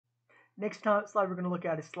Next slide we're going to look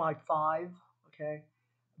at is slide 5, okay?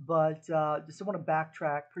 But just want to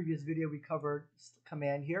backtrack. Previous video we covered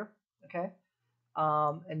command here, okay?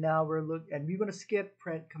 And now we're going to skip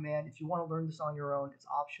print command. If you want to learn this on your own, it's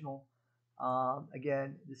optional.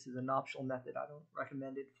 Again, this is an optional method. I don't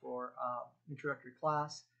recommend it for introductory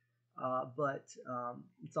class, but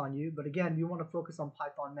it's on you. But again, you want to focus on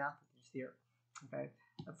Python math here, okay?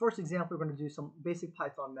 The first example, we're going to do some basic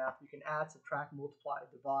Python math. You can add, subtract, multiply,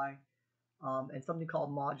 divide. And something called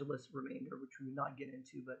modulus remainder, which we will not get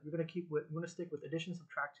into, but we're going to stick with addition,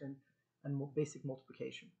 subtraction, and basic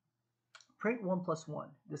multiplication. Print 1 plus 1,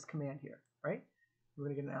 this command here, right? We're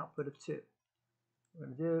going to get an output of 2. What we're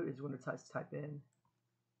going to do is we're going to type in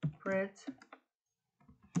print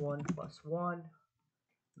 1 plus 1.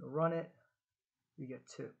 We're going to run it. We get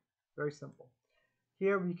 2. Very simple.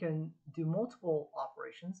 Here we can do multiple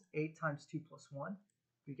operations. 8 times 2 plus 1,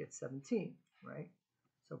 we get 17, right?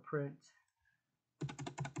 So print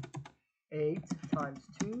 8 times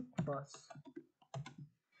 2 plus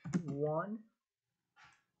 1,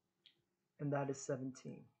 and that is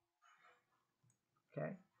 17.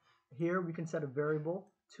 Okay, here we can set a variable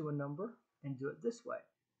to a number and do it this way.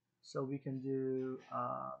 So we can do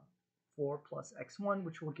 4 plus x1,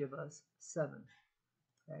 which will give us 7.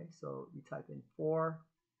 Okay, so we type in 4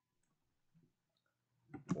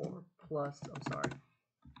 plus,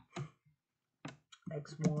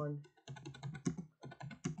 x1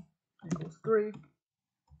 equals 3.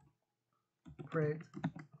 Print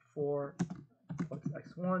 4 plus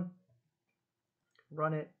x1,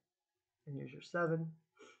 run it, and here's your 7.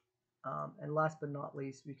 And last but not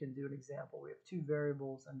least, we can do an example. We have 2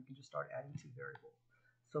 variables, and we can just start adding 2 variables.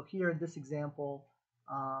 So here in this example,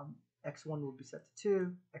 x1 will be set to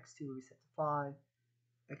 2, x2 will be set to 5,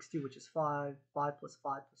 x2, which is 5, 5 plus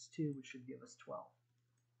 5 plus 2, which should give us 12.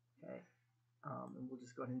 Okay, and we'll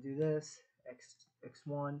just go ahead and do this.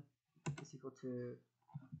 x1 is equal to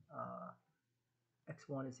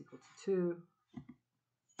x1 is equal to 2,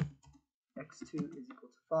 x2 is equal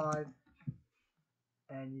to 5,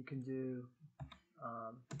 and you can do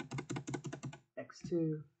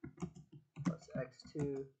x2 plus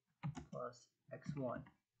x2 plus x1,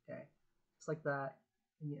 okay, just like that,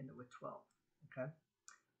 and you end up with 12, okay?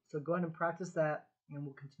 So go ahead and practice that, and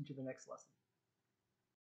we'll continue to the next lesson.